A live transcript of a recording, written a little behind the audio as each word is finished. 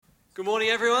Good morning,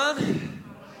 everyone.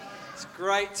 It's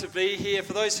great to be here.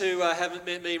 For those who haven't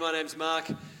met me, my name's Mark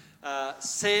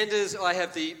Sanders. I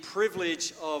have the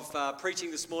privilege of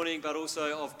preaching this morning, but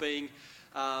also of being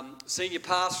senior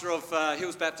pastor of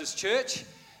Hills Baptist Church.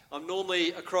 I'm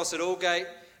normally across at Aldgate.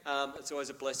 It's always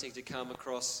a blessing to come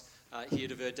across here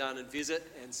to Verdun and visit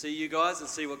and see you guys and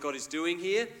see what God is doing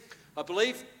here. I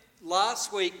believe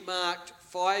last week marked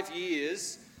 5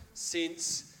 years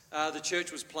since the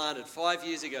church was planted, 5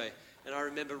 years ago. And I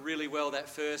remember really well that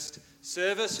first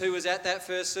service. Who was at that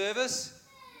first service?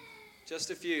 Just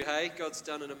a few, hey? God's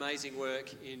done an amazing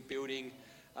work in building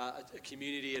a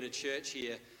community and a church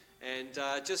here. And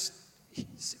just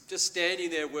standing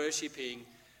there worshipping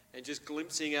and just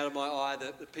glimpsing out of my eye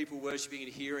the people worshipping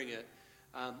and hearing it.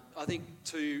 I think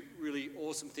two really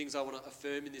awesome things I want to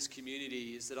affirm in this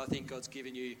community is that I think God's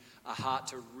given you a heart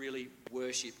to really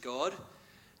worship God.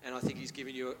 And I think He's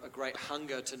given you a great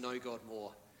hunger to know God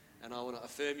more. And I want to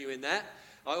affirm you in that.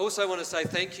 I also want to say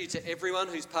thank you to everyone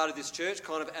who's part of this church.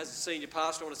 Kind of as a senior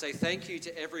pastor, I want to say thank you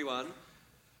to everyone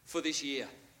for this year.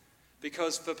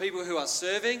 Because for people who are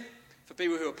serving, for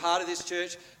people who are part of this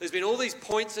church, there's been all these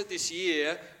points at this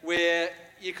year where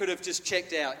you could have just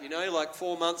checked out, like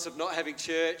 4 months of not having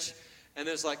church. And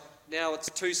there's like, now it's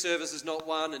 2 services, not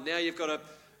 1. And now you've got to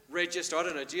register. I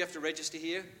don't know, do you have to register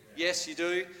here? Yes, you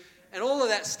do. And all of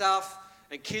that stuff.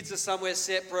 And kids are somewhere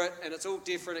separate, and it's all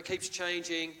different. It keeps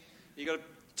changing.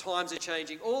 Times are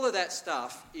changing. All of that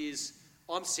stuff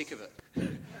I'm sick of it.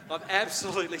 I'm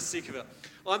absolutely sick of it.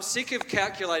 I'm sick of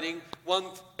calculating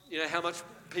how much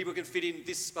people can fit in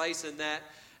this space and that.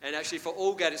 And actually, for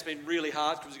Aldgate, it's been really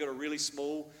hard because we've got a really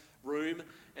small room,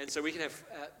 and so we can have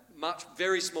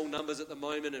very small numbers at the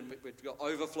moment, and we've got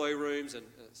overflow rooms, and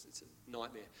it's a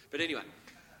nightmare. But anyway,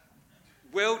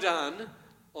 well done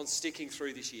on sticking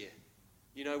through this year.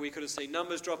 We could have seen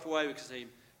numbers drop away, we could have seen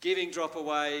giving drop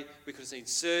away, we could have seen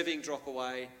serving drop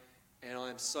away, and I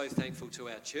am so thankful to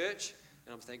our church,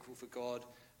 and I'm thankful for God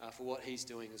for what He's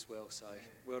doing as well. So,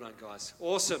 well done, guys.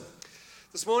 Awesome.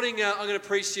 This morning, I'm going to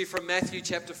preach to you from Matthew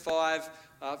chapter 5,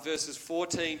 verses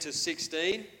 14 to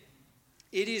 16.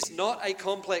 It is not a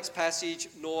complex passage,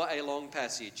 nor a long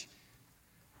passage.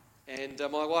 And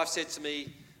my wife said to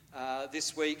me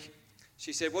this week,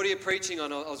 she said, "What are you preaching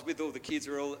on?" I was with all the kids,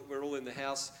 we're all in the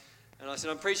house. And I said,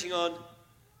 "I'm preaching on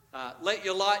let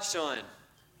your light shine."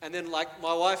 And then my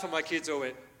wife and my kids all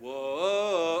went,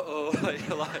 "Whoa, let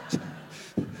your light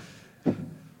shine."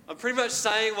 I'm pretty much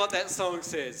saying what that song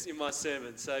says in my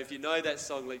sermon. So if you know that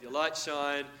song, let your light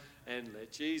shine and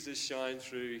let Jesus shine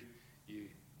through you.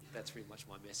 That's pretty much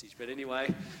my message. But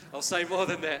anyway, I'll say more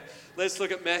than that. Let's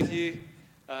look at Matthew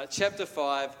chapter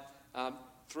 5,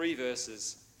 3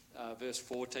 verses. Verse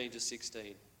 14 to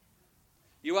 16.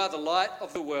 You are the light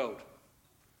of the world.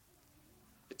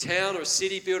 A town or a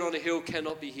city built on a hill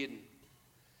cannot be hidden.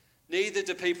 Neither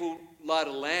do people light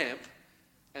a lamp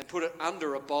and put it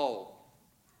under a bowl.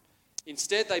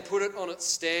 Instead, they put it on its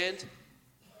stand,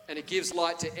 and it gives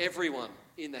light to everyone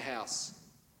in the house.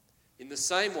 In the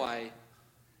same way,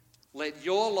 let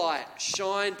your light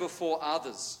shine before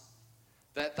others,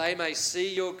 that they may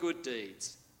see your good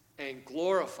deeds and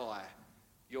glorify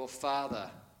your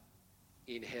Father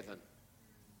in heaven.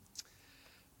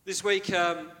 This week,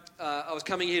 I was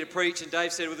coming here to preach, and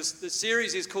Dave said, the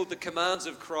series is called The Commands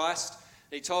of Christ.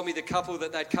 And he told me the couple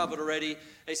that they'd covered already.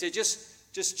 He said,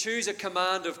 just choose a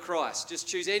command of Christ. Just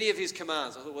choose any of his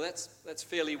commands. I thought, well, that's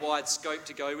fairly wide scope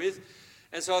to go with.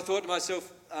 And so I thought to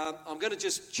myself, I'm going to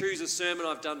just choose a sermon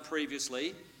I've done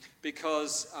previously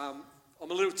because I'm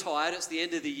a little tired. It's the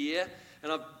end of the year,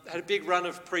 and I've had a big run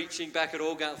of preaching back at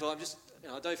Aldgate. I thought,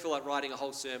 I don't feel like writing a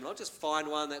whole sermon. I'll just find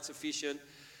one that's efficient.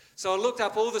 So I looked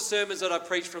up all the sermons that I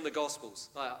preached from the Gospels.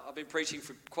 I've been preaching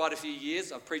for quite a few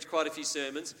years. I've preached quite a few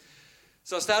sermons.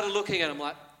 So I started looking at them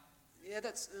like, yeah,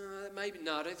 that's maybe,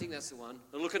 no, I don't think that's the one.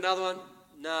 I look at another one,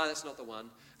 no, that's not the one.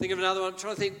 Think of another one, I'm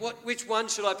trying to think, which one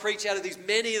should I preach out of these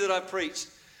many that I've preached?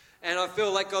 And I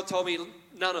feel like God told me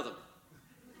none of them.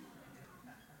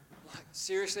 Like,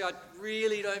 seriously, I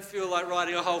really don't feel like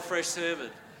writing a whole fresh sermon.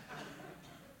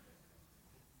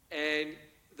 And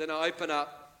then I open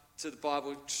up to the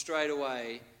Bible straight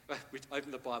away. We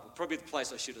open the Bible, probably the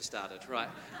place I should have started, right?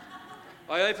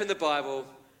 I opened the Bible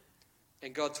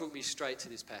and God took me straight to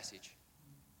this passage.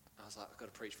 I was like, I've got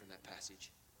to preach from that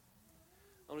passage.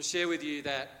 I want to share with you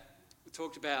that we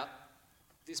talked about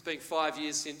this being 5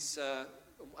 years since,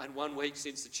 and 1 week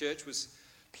since the church was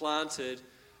planted.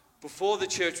 Before the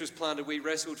church was planted, we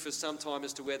wrestled for some time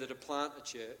as to whether to plant a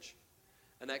church.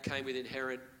 And that came with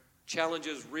inherent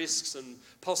challenges, risks and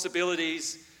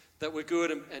possibilities that were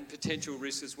good and potential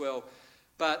risks as well.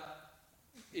 But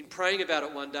in praying about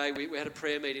it one day, we had a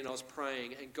prayer meeting and I was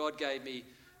praying, and God gave me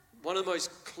one of the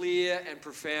most clear and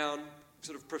profound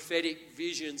sort of prophetic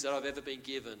visions that I've ever been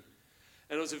given.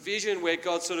 And it was a vision where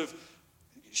God sort of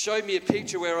showed me a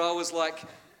picture where I was like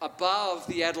above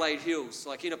the Adelaide Hills,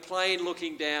 like in a plane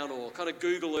looking down, or kind of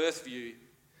Google Earth view.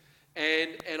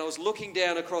 And I was looking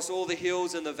down across all the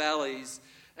hills and the valleys,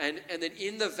 and then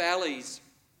in the valleys,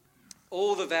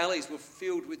 all the valleys were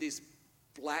filled with this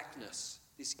blackness,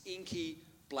 this inky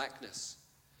blackness.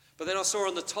 But then I saw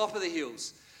on the top of the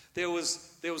hills, there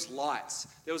was lights.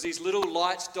 There was these little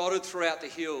lights dotted throughout the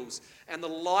hills. And the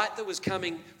light that was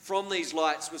coming from these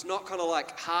lights was not kind of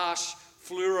like harsh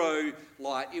fluoro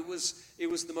light. It was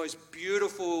the most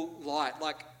beautiful light.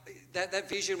 Like that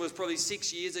vision was probably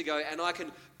 6 years ago, and I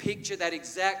can picture that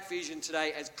exact vision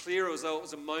today as clear as though it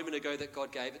was a moment ago that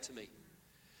God gave it to me.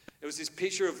 It was this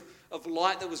picture of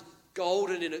light that was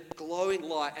golden in a glowing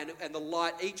light, and the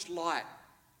light, each light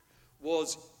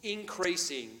was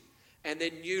increasing, and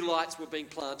then new lights were being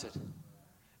planted.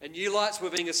 And new lights were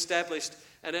being established,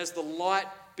 and as the light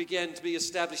began to be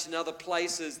established in other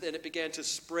places, then it began to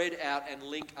spread out and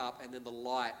link up, and then the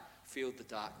light filled the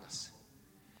darkness.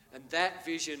 And that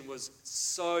vision was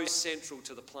so central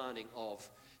to the planting of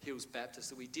Hills Baptist,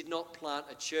 that we did not plant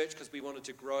a church because we wanted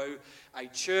to grow a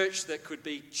church that could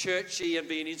be churchy and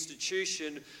be an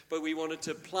institution, but we wanted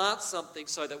to plant something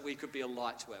so that we could be a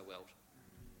light to our world.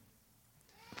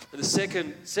 And the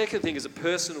second thing is a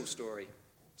personal story.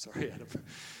 Sorry,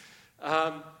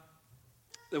 Adam.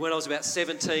 When I was about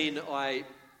 17, I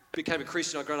became a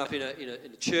Christian. I'd grown up in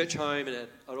a church home, and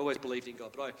I'd always believed in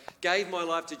God. But I gave my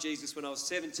life to Jesus when I was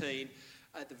 17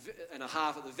 and a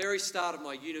half, at the very start of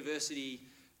my university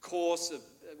course.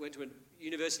 I went to a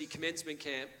university commencement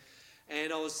camp,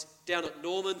 and I was down at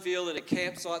Normanville in a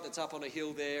campsite that's up on a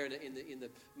hill there, and in the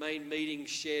main meeting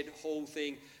shed hall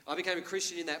thing. I became a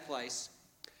Christian in that place.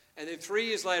 And then 3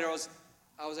 years later,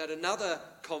 I was at another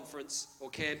conference or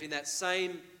camp in that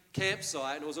same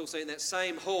campsite, and I was also in that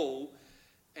same hall,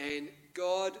 and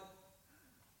God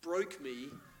broke me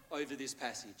over this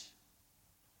passage.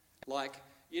 Like,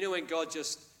 you know when God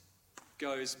just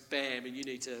goes bam, and you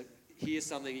need to hear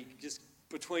something just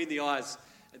between the eyes.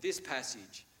 And this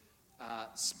passage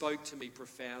spoke to me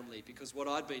profoundly, because what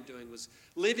I'd been doing was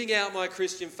living out my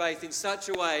Christian faith in such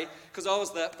a way, because I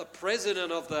was the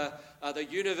president of the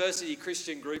university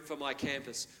Christian group for my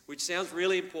campus, which sounds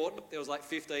really important. There was like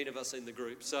 15 of us in the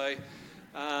group, so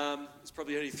it's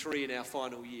probably only 3 in our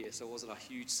final year, so it wasn't a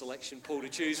huge selection pool to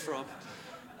choose from.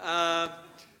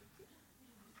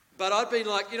 But I'd been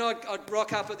like, I'd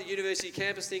rock up at the university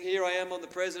campus thing. Here I am, I'm the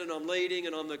president, I'm leading,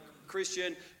 and I'm the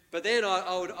Christian. But then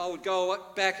I would go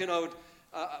back, and I would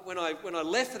when I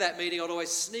left for that meeting, I'd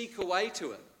always sneak away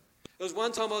to it. There was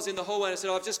one time I was in the hallway and I said,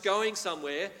 I'm just going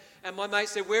somewhere. And my mate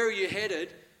said, where are you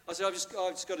headed? I said, I've just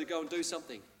got to go and do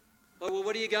something. Like, well,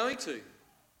 what are you going to?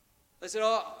 They said,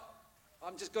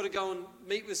 I've just got to go and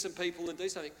meet with some people and do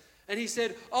something. And he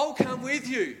said, I'll come with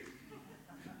you.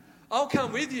 I'll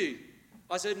come with you.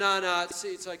 I said, no,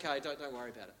 it's okay. Don't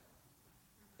worry about it.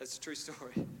 That's a true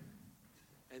story.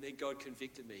 And then God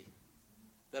convicted me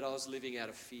that I was living out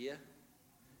of fear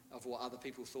of what other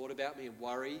people thought about me and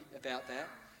worry about that.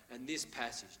 And this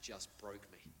passage just broke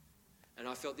me. And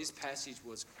I felt this passage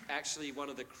was actually one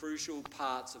of the crucial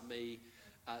parts of me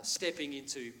stepping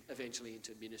eventually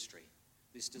into ministry.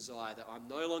 This desire that I'm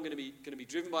no longer going to be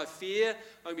driven by fear.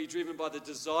 I'm going to be driven by the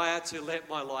desire to let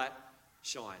my light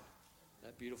shine.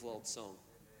 That beautiful old song.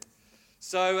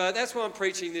 So that's why I'm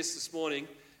preaching this morning.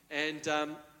 And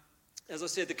as I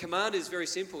said, the command is very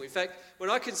simple. In fact, when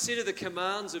I consider the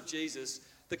commands of Jesus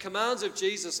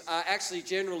are actually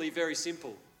generally very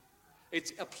simple.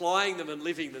 It's applying them and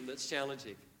living them that's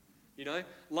challenging.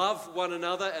 Love one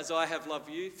another as I have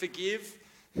loved you. Forgive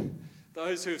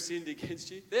those who have sinned against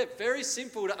you. They're very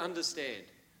simple to understand,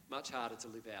 much harder to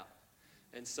live out.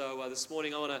 And so this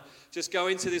morning I want to just go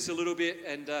into this a little bit,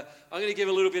 and I'm going to give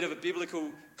a little bit of a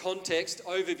biblical context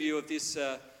overview of this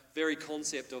very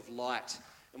concept of light.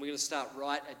 And we're going to start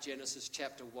right at Genesis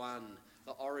chapter 1,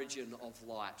 the origin of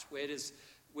light.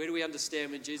 Where do we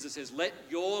understand when Jesus says, let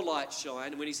your light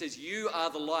shine? And when he says, you are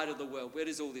the light of the world, where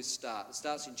does all this start? It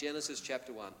starts in Genesis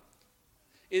chapter 1.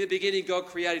 In the beginning, God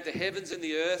created the heavens and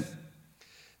the earth.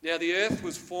 Now the earth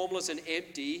was formless and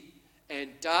empty, and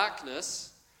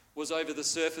darkness was over the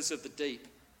surface of the deep.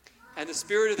 And the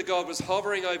Spirit of the God was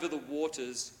hovering over the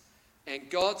waters. And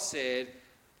God said,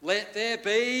 let there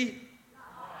be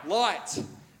light.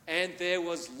 And there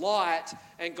was light,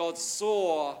 and God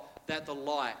saw that the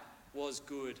light was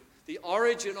good. The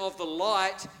origin of the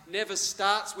light never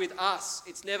starts with us.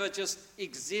 It never just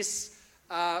exists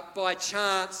by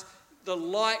chance. The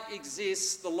light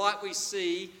exists, the light we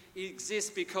see exists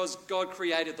because God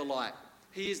created the light.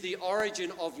 He is the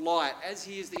origin of light, as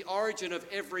he is the origin of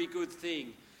every good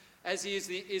thing, as he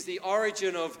is the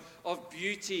origin of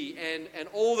beauty and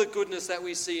all the goodness that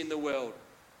we see in the world.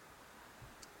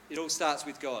 It all starts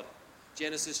with God.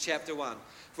 Genesis chapter 1.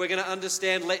 If we're going to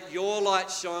understand, let your light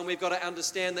shine, we've got to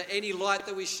understand that any light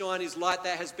that we shine is light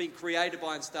that has been created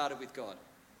by and started with God.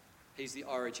 He's the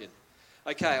origin.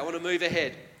 Okay, I want to move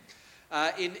ahead.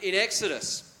 In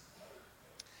Exodus,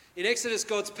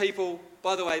 God's people,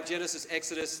 by the way, Genesis,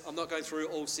 Exodus, I'm not going through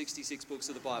all 66 books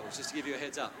of the Bible, just to give you a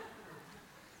heads up.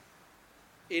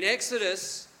 In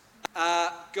Exodus,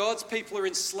 God's people are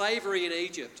in slavery in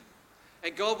Egypt,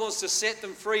 and God wants to set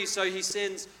them free, so he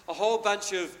sends a whole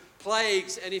bunch of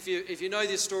plagues. And if you know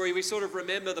this story, we sort of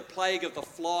remember the plague of the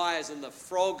flies and the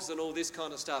frogs and all this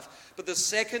kind of stuff. But the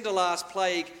second to last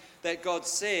plague that God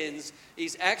sends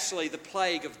is actually the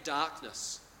plague of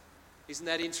darkness. Isn't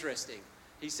that interesting?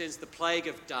 He sends the plague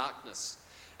of darkness.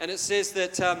 And it says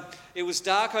that it was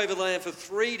dark over the land for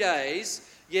 3 days,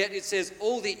 yet it says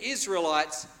all the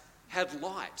Israelites had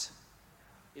light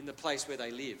in the place where they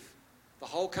live. The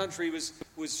whole country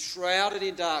was shrouded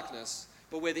in darkness,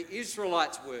 but where the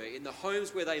Israelites were, in the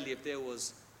homes where they lived, there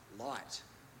was light.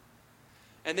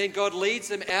 And then God leads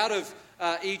them out of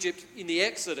Egypt in the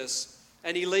Exodus,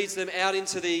 and he leads them out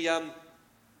into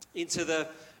the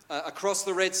across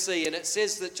the Red Sea. And it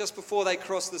says that just before they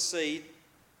cross the sea,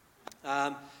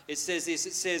 it says this.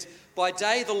 It says, by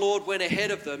day the Lord went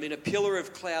ahead of them in a pillar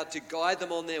of cloud to guide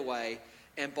them on their way,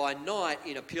 and by night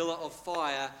in a pillar of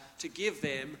fire to give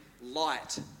them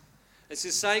light. It's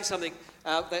just saying something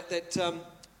it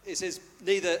says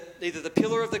neither the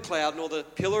pillar of the cloud nor the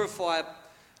pillar of fire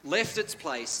left its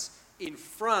place in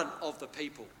front of the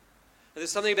people. And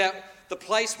there's something about the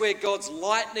place where God's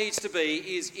light needs to be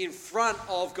is in front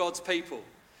of God's people.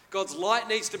 God's light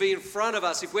needs to be in front of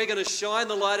us. If we're going to shine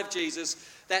the light of Jesus,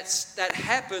 that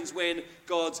happens when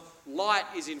God's light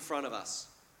is in front of us.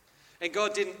 And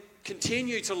God didn't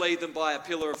continue to lead them by a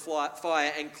pillar of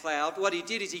fire and cloud. What he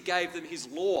did is he gave them his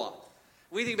law.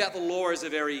 We think about the law as a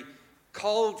very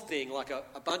cold thing, like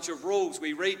a bunch of rules.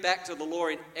 We read back to the law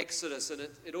in Exodus, and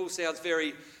it all sounds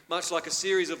very much like a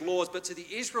series of laws. But to the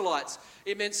Israelites,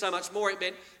 it meant so much more. It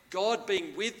meant God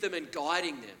being with them and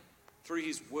guiding them through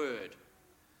his word.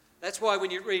 That's why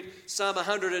when you read Psalm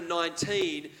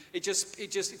 119, it just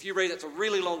if you read it, it's a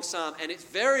really long psalm, and it's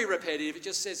very repetitive. It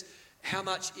just says how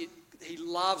much he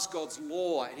loves God's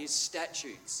law and his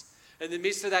statutes. In the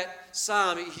midst of that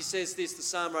psalm, he says this, the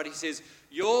psalm writer, he says,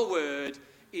 your word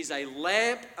is a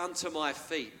lamp unto my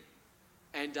feet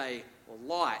and a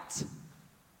light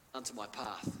unto my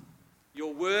path.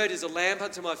 Your word is a lamp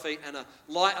unto my feet and a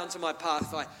light unto my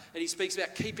path. And he speaks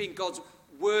about keeping God's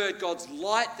word, God's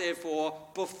light, therefore,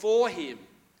 before him,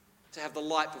 to have the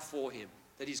light before him,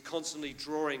 that he's constantly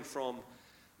drawing from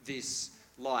this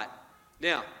light.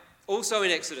 Now, also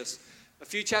in Exodus, a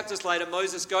few chapters later,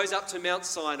 Moses goes up to Mount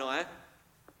Sinai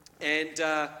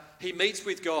and he meets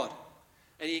with God.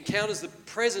 And he encounters the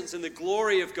presence and the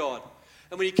glory of God.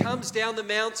 And when he comes down the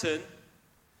mountain,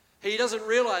 he doesn't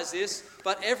realize this,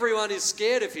 but everyone is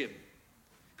scared of him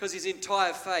because his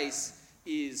entire face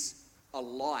is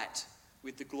alight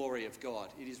with the glory of God.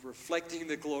 It is reflecting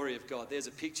the glory of God. There's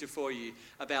a picture for you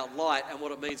about light and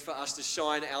what it means for us to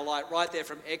shine our light right there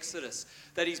from Exodus.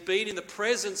 That he's been in the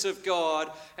presence of God,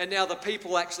 and now the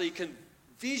people actually can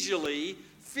visually,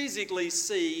 physically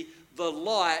see the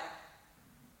light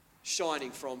shining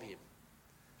from him.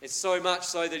 It's so much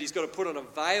so that he's got to put on a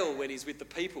veil when he's with the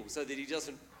people so that he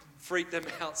doesn't freak them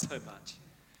out so much,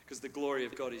 because the glory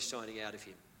of God is shining out of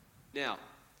him. Now,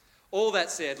 all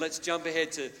that said, let's jump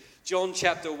ahead to John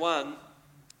chapter 1,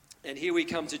 and here we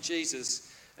come to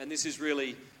Jesus, and this is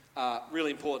really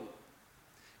important.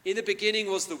 In the beginning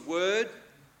was the Word,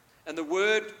 and the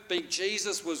Word, being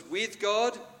Jesus, was with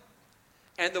God,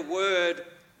 and the Word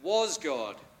was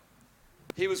God.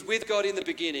 He was with God in the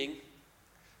beginning.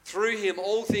 Through him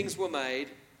all things were made.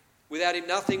 Without him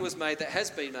nothing was made that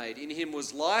has been made. In him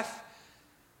was life,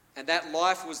 and that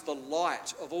life was the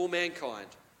light of all mankind.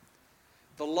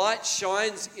 The light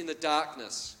shines in the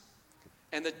darkness,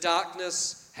 and the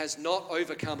darkness has not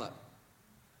overcome it.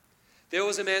 There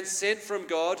was a man sent from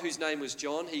God whose name was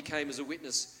John. He came as a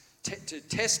witness to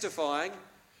testifying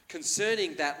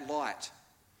concerning that light,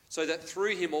 so that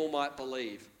through him all might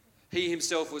believe. He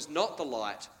himself was not the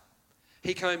light.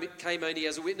 He came only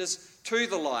as a witness to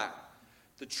the light.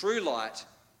 The true light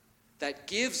that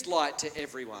gives light to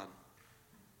everyone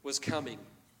was coming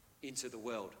into the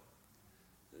world.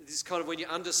 This is kind of when you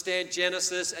understand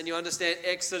Genesis and you understand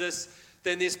Exodus,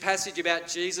 then this passage about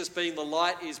Jesus being the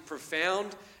light is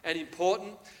profound and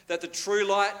important, that the true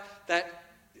light that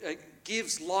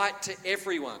gives light to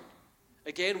everyone.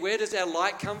 Again, where does our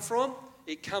light come from?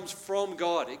 It comes from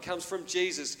God. It comes from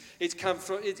Jesus. It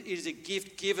is a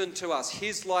gift given to us.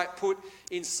 His light put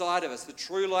inside of us. The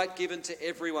true light given to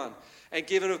everyone. And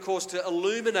given, of course, to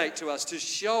illuminate to us, to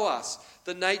show us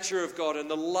the nature of God and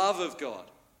the love of God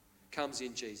comes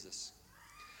in Jesus.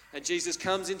 And Jesus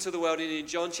comes into the world, and in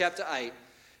John chapter 8,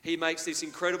 he makes this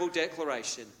incredible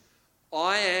declaration.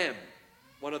 I am,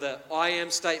 one of the I am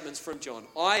statements from John.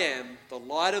 I am the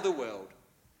light of the world.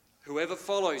 Whoever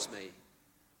follows me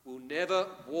will never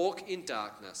walk in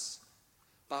darkness,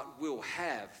 but will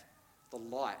have the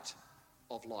light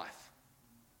of life.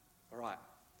 All right.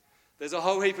 There's a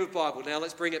whole heap of Bible. Now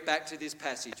let's bring it back to this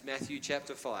passage, Matthew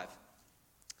chapter 5.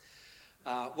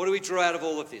 What do we draw out of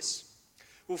all of this?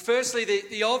 Well, firstly,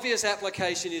 the obvious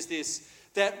application is this,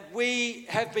 that we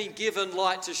have been given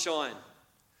light to shine.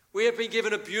 We have been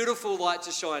given a beautiful light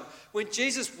to shine. When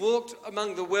Jesus walked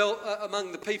among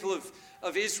the people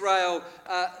of Israel,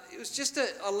 it was just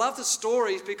I love the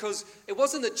stories because it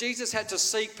wasn't that Jesus had to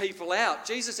seek people out.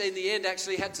 Jesus, in the end,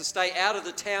 actually had to stay out of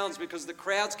the towns because the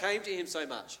crowds came to him so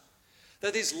much.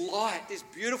 That this light, this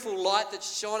beautiful light that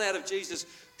shone out of Jesus,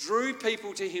 drew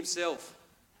people to himself.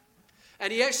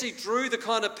 And he actually drew the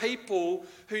kind of people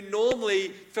who normally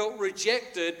felt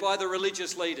rejected by the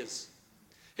religious leaders.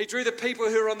 He drew the people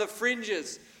who were on the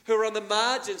fringes, who were on the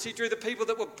margins. He drew the people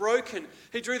that were broken.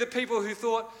 He drew the people who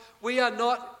thought, we're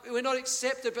not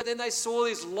accepted, but then they saw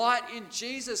this light in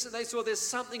Jesus and they saw there's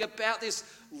something about this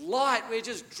light. We're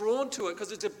just drawn to it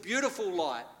because it's a beautiful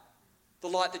light, the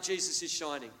light that Jesus is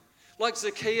shining. Like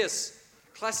Zacchaeus,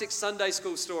 classic Sunday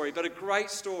school story, but a great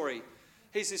story.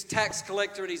 He's this tax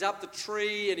collector and he's up the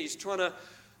tree and he's trying to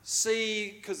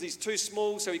see, because he's too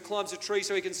small, so he climbs a tree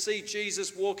so he can see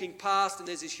Jesus walking past, and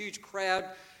there's this huge crowd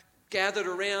gathered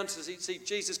around to see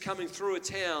Jesus coming through a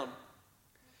town.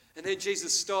 And then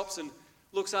Jesus stops and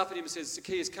looks up at him and says,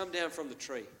 Zacchaeus, come down from the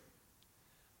tree.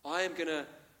 I am going to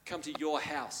come to your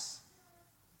house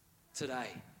today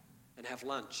and have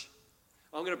lunch.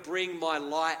 I'm going to bring my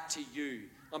light to you.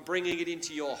 I'm bringing it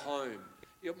into your home.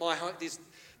 My home,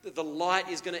 the light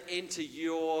is going to enter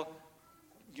your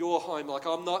home. Like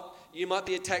you might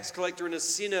be a tax collector and a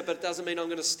sinner, but it doesn't mean I'm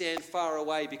going to stand far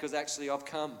away because actually I've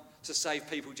come to save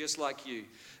people just like you.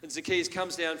 And Zacchaeus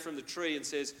comes down from the tree and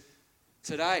says,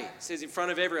 today, says in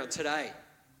front of everyone, today,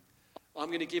 I'm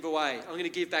going to give away. I'm going to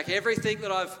give back everything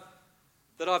that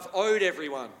I've owed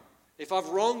everyone. If I've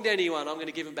wronged anyone, I'm going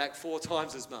to give them back 4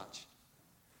 times as much.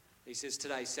 He says,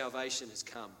 today salvation has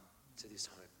come to this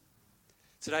home.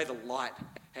 Today the light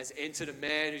has entered a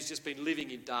man who's just been living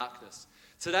in darkness.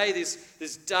 Today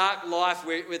this dark life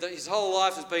where his whole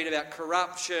life has been about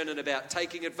corruption and about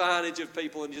taking advantage of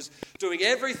people and just doing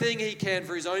everything he can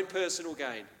for his own personal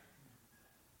gain.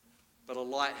 But a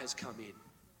light has come in,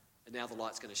 and now the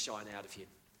light's going to shine out of him,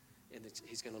 and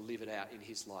he's going to live it out in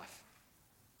his life.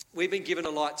 We've been given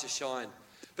a light to shine.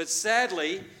 But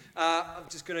sadly, I'm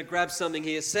just going to grab something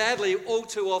here. Sadly, all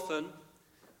too often,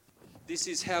 this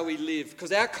is how we live.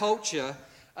 Because our culture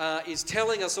is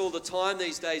telling us all the time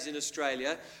these days in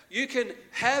Australia, you can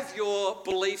have your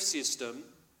belief system,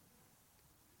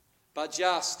 but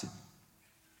just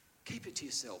keep it to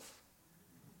yourself.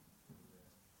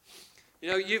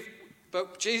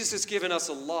 But Jesus has given us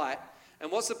a light, and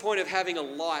what's the point of having a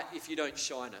light if you don't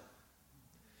shine it?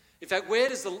 In fact,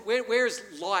 where is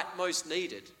light most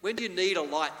needed? When do you need a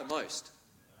light the most?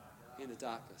 In the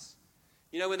darkness.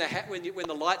 You know when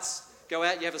the lights go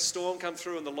out, you have a storm come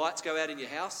through and the lights go out in your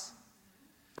house?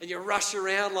 And you rush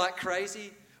around like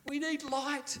crazy. We need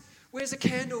light. Where's a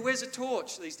candle? Where's a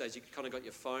torch? These days you kind of got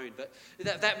your phone. But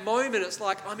that moment, it's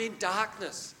like, I'm in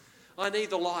darkness. I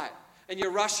need the light. And you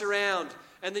rush around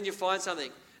and then you find something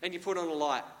and you put on a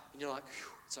light. And you're like,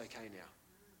 it's okay now.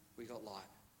 We got light.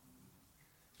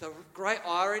 The great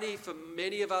irony for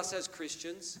many of us as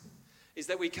Christians is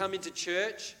that we come into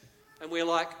church and we're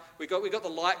like, we got the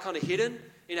light kind of hidden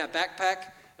in our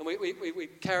backpack and we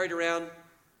carry it around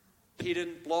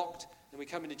hidden, blocked, and we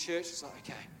come into church, it's like,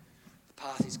 okay, the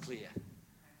path is clear.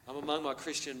 I'm among my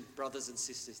Christian brothers and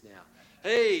sisters now.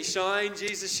 Hey, shine,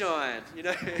 Jesus, shine,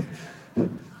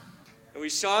 And we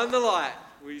shine the light.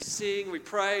 We sing, we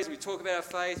praise, we talk about our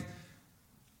faith.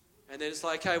 And then it's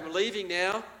like, okay, we're leaving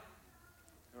now.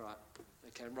 All right,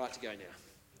 okay, I'm right to go now.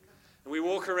 And we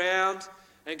walk around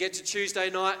and get to Tuesday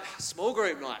night, small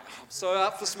group night. I'm so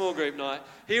up for small group night.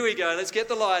 Here we go, let's get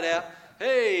the light out.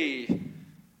 Hey,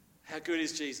 how good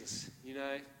is Jesus?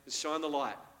 Let's shine the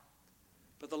light.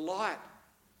 But the light,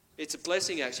 it's a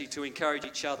blessing actually to encourage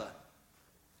each other.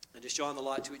 and to shine the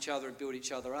light to each other and build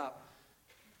each other up.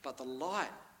 But the light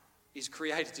is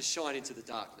created to shine into the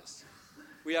darkness.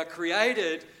 We are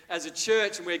created as a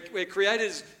church, and we're created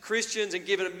as Christians and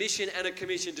given a mission and a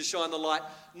commission to shine the light,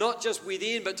 not just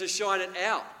within, but to shine it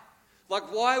out.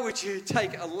 Like, why would you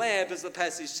take a lamp, as the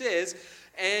passage says,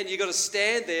 and you've got to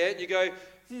stand there and you go,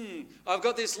 I've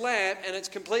got this lamp and it's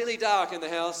completely dark in the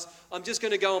house. I'm just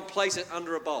going to go and place it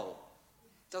under a bowl.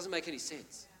 It doesn't make any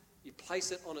sense. You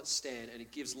place it on its stand and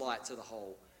it gives light to the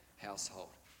whole household.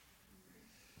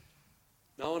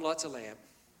 No one lights a lamp.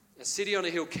 A city on a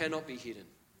hill cannot be hidden.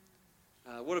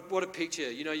 What a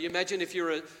picture. You know, you imagine if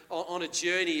you're on a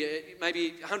journey,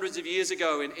 maybe hundreds of years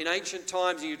ago in ancient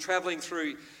times, and you're traveling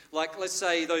through, like, let's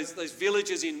say those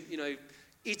villages in,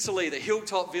 Italy, the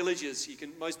hilltop villages.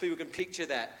 Most people can picture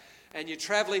that. And you're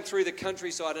traveling through the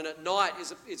countryside, and at night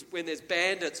is when there's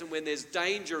bandits and when there's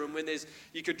danger and when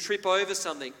you could trip over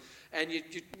something and you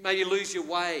maybe lose your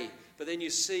way, but then you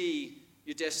see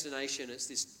your destination. It's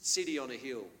this city on a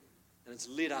hill, and it's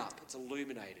lit up, it's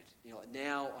illuminated. You're like,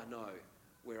 now I know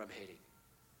where I'm heading.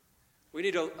 We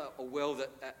need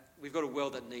we've got a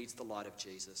world that needs the light of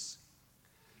Jesus.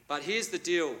 But here's the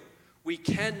deal: we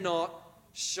cannot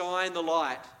shine the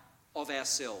light of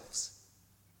ourselves.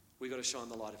 We've got to shine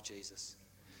the light of Jesus.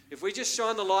 If we just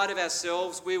shine the light of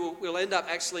ourselves, we'll end up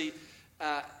actually,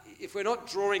 if we're not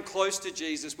drawing close to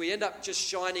Jesus, we end up just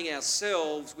shining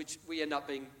ourselves, which we end up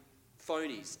being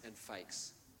phonies and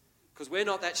fakes. Because we're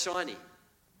not that shiny.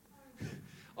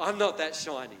 I'm not that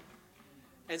shiny.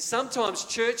 And sometimes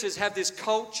churches have this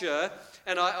culture,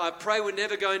 and I pray we're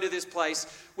never going to this place,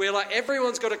 where like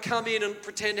everyone's got to come in and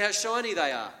pretend how shiny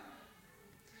they are.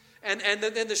 And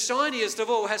then the shiniest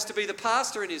of all has to be the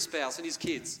pastor and his spouse and his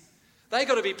kids. They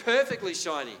got to be perfectly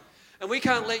shiny. And we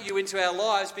can't let you into our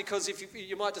lives because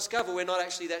you might discover we're not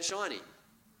actually that shiny.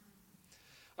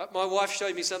 My wife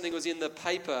showed me something that was in the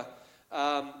paper.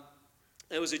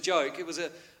 It was a joke. It was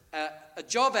a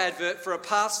job advert for a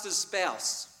pastor's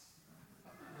spouse.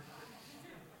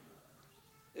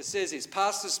 It says this: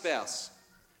 pastor's spouse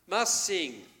must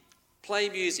sing, play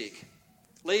music,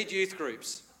 lead youth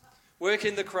groups, work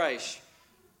in the creche,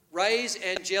 raise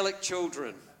angelic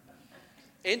children,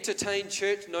 entertain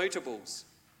church notables,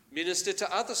 minister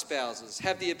to other spouses,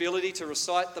 have the ability to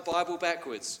recite the Bible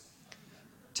backwards,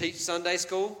 teach Sunday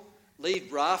school, lead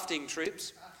rafting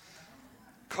trips,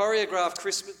 choreograph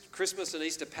Christmas and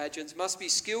Easter pageants, must be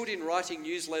skilled in writing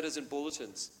newsletters and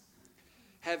bulletins,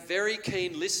 have very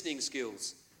keen listening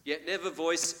skills, yet never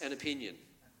voice an opinion,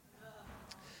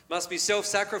 must be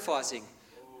self-sacrificing,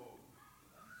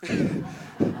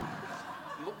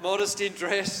 modest in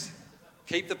dress,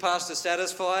 keep the pastor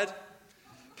satisfied,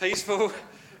 peaceful,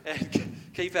 and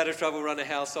keep out of trouble, run a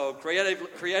household,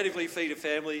 creatively feed a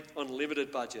family on a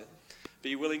limited budget,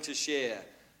 be willing to share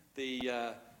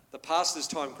the pastor's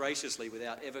time graciously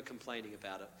without ever complaining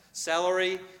about it.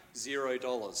 Salary,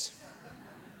 $0.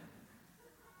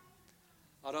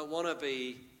 I don't want to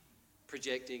be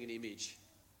projecting an image.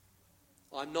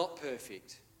 I'm not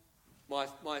perfect.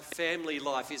 My family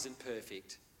life isn't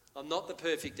perfect. I'm not the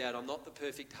perfect dad. I'm not the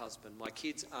perfect husband. My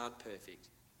kids aren't perfect.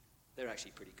 They're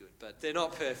actually pretty good, but they're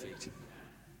not perfect.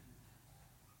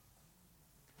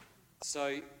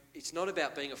 So it's not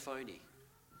about being a phony,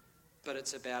 but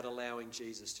it's about allowing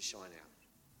Jesus to shine out.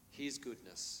 His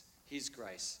goodness, His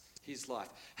grace, His life.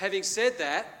 Having said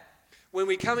that, when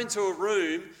we come into a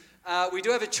room, we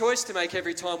do have a choice to make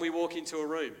every time we walk into a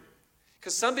room.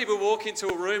 Because some people walk into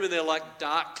a room and they're like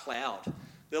dark cloud.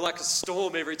 They're like a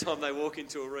storm every time they walk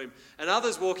into a room. And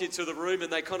others walk into the room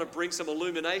and they kind of bring some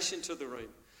illumination to the room.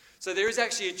 So there is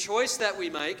actually a choice that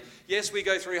we make. Yes, we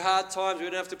go through hard times. We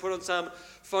don't have to put on some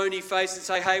phony face and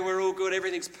say, hey, we're all good,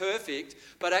 everything's perfect.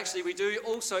 But actually we do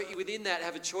also within that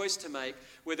have a choice to make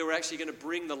whether we're actually going to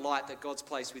bring the light that God's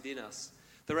placed within us.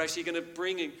 They're actually going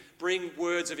to bring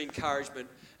words of encouragement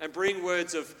and bring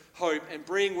words of hope and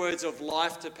bring words of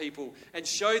life to people and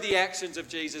show the actions of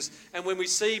Jesus. And when we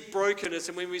see brokenness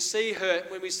and when we see hurt,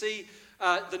 when we see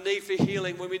the need for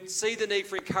healing, when we see the need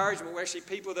for encouragement, we're actually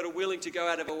people that are willing to go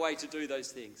out of our way to do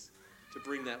those things, to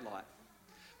bring that light.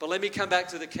 But let me come back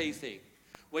to the key thing.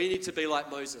 We need to be like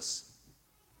Moses.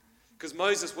 Because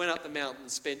Moses went up the mountain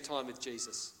and spent time with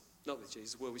Jesus. Not with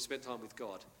Jesus, well, we spent time with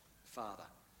God, Father.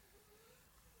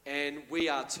 And we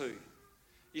are too.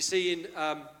 You see in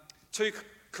 2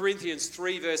 Corinthians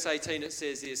 3 verse 18 it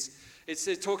says this.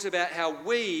 It talks about how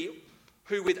we,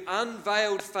 who with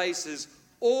unveiled faces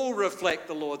all reflect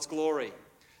the Lord's glory.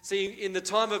 See, in the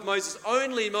time of Moses,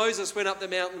 only Moses went up the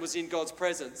mountain, was in God's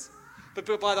presence. But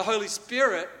by the Holy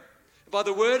Spirit, by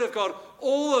the Word of God,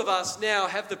 all of us now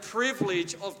have the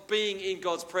privilege of being in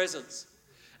God's presence.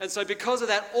 And so because of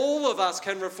that, all of us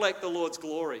can reflect the Lord's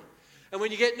glory. And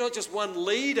when you get not just one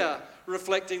leader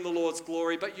reflecting the Lord's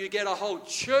glory, but you get a whole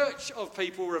church of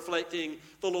people reflecting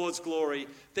the Lord's glory,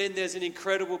 then there's an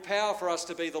incredible power for us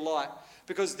to be the light.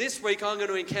 Because this week I'm going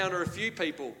to encounter a few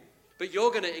people, but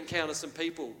you're going to encounter some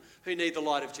people who need the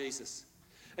light of Jesus.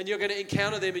 And you're going to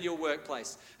encounter them in your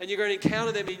workplace. And you're going to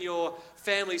encounter them in your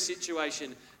family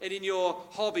situation and in your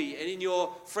hobby and in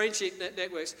your friendship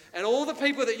networks. And all the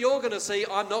people that you're going to see,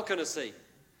 I'm not going to see.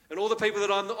 And all the people that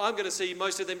I'm going to see,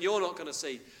 most of them you're not going to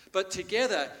see. But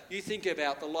together, you think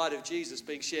about the light of Jesus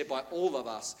being shared by all of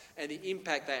us and the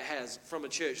impact that has from a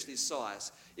church this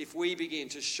size. If we begin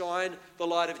to shine the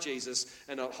light of Jesus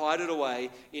and not hide it away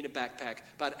in a backpack,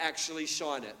 but actually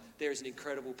shine it, there is an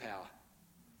incredible power.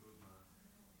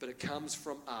 But it comes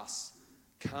from us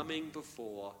coming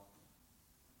before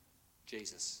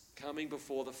Jesus, coming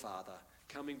before the Father,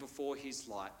 coming before his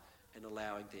light and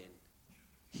allowing then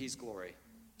his glory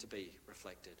to be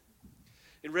reflected.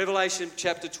 In Revelation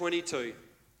chapter 22,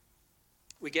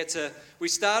 we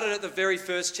started at the very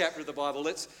first chapter of the Bible.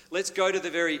 Let's go to the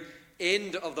very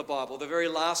end of the Bible, the very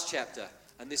last chapter.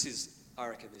 And I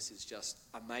reckon this is just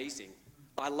amazing.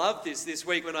 I love this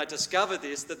week when I discovered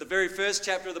this, that the very first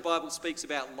chapter of the Bible speaks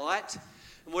about light.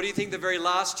 And what do you think the very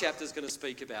last chapter is going to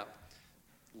speak about?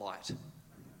 Light. It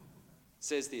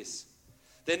says this.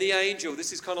 Then the angel,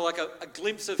 this is kind of like a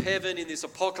glimpse of heaven in this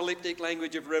apocalyptic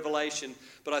language of Revelation,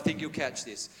 but I think you'll catch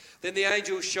this. Then the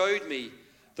angel showed me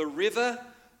the river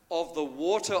of the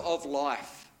water of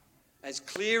life, as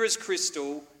clear as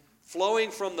crystal, flowing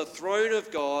from the throne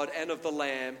of God and of the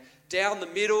Lamb, down the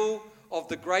middle of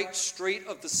the great street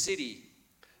of the city.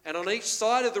 And on each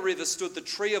side of the river stood the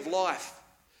tree of life,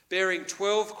 bearing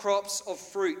 12 crops of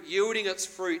fruit, yielding its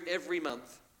fruit every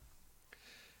month.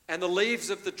 And the leaves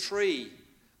of the tree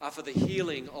are for the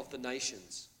healing of the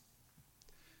nations.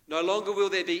 No longer will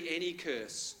there be any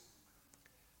curse.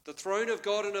 The throne of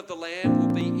God and of the Lamb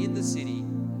will be in the city,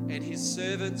 and his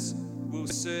servants will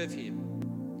serve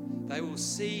him. They will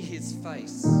see his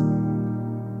face.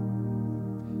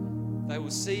 They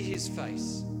will see his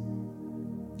face,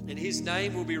 and his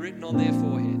name will be written on their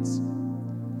foreheads.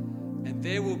 And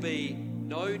there will be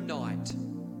no night,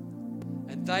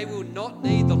 and they will not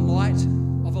need the light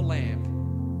of a lamp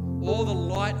or the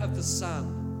light of the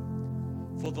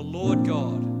sun, for the Lord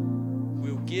God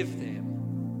will give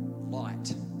them light,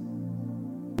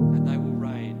 and they will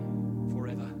reign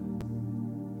forever.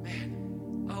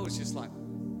 Man, I was just like,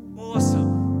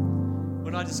 awesome.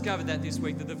 When I discovered that this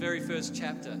week, that the very first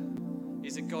chapter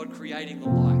is that God creating the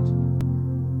light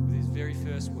with his very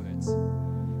first words.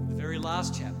 The very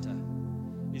last chapter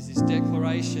is this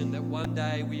declaration that one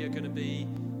day we are going to be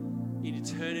in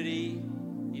eternity,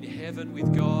 in heaven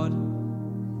with God,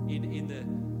 in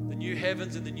the new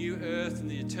heavens and the new earth and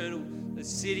the eternal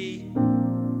city.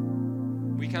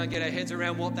 We can't get our heads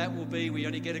around what that will be. We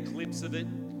only get a glimpse of it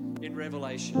in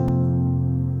Revelation.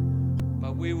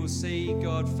 But we will see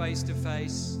God face to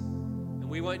face, and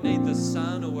we won't need the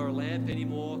sun or a lamp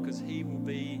anymore, because he will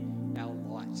be our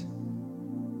light.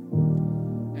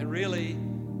 And really,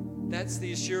 that's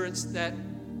the assurance that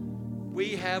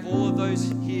we have, all of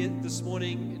those here this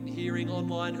morning and hearing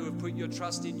online who have put your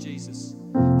trust in Jesus.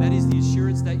 That is the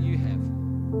assurance that you have,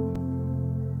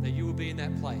 that you will be in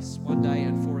that place one day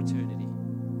and for eternity,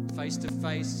 face to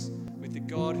face with the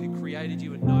God who created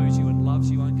you and knows you and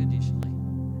loves you unconditionally.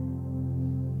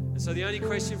 And so the only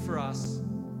question for us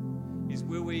is,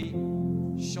 will we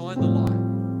shine the light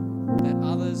that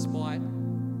others might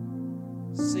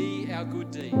see our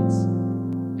good deeds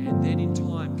and then in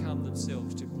time come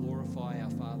themselves to glorify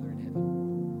our Father in heaven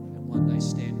and one day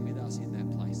stand with us in that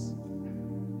place.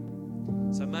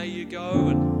 So may you go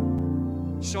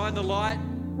and shine the light,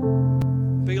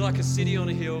 be like a city on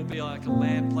a hill, be like a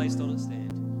lamp placed on its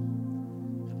stand,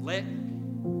 and let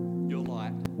your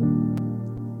light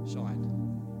shine.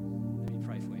 Let me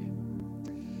pray for you.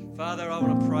 Father, I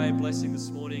want to pray a blessing this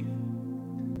morning.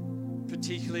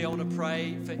 Particularly, I want to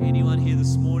pray for anyone here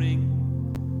this morning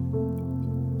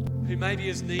who maybe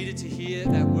has needed to hear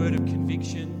that word of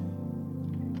conviction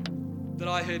that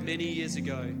I heard many years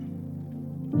ago.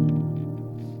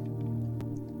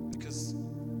 Because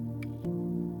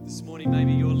this morning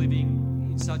maybe you're living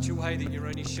in such a way that you're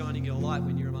only shining your light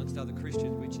when you're amongst other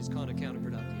Christians, which is kind of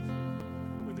counterproductive.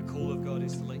 When the call of God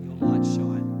is to let your light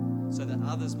shine so that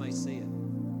others may see it.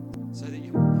 So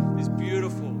that this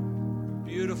beautiful,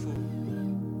 beautiful,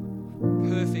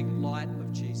 perfect light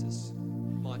of Jesus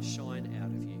might shine out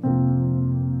of you.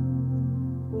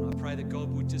 And I pray that God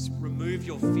would just remove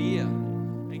your fear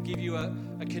and give you a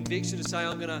conviction to say,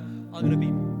 I'm gonna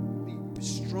be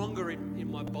stronger in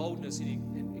my boldness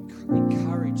in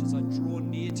encouraged, as I draw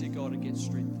near to God and get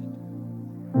strengthened.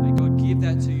 May God give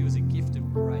that to you as a gift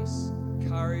of grace,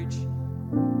 courage,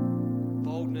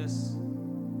 boldness,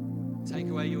 take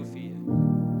away your fear,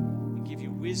 and give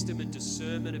you wisdom and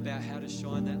discernment about how to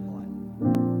shine that light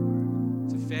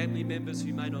to family members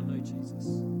who may not know Jesus,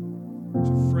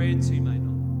 to friends who may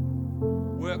not,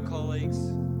 work colleagues,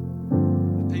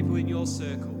 the people in your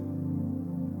circle.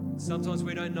 Sometimes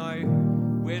we don't know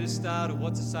where to start or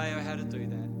what to say or how to do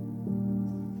that.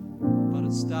 But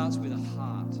it starts with a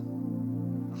heart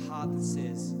that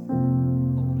says, I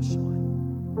want to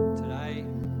shine. Today,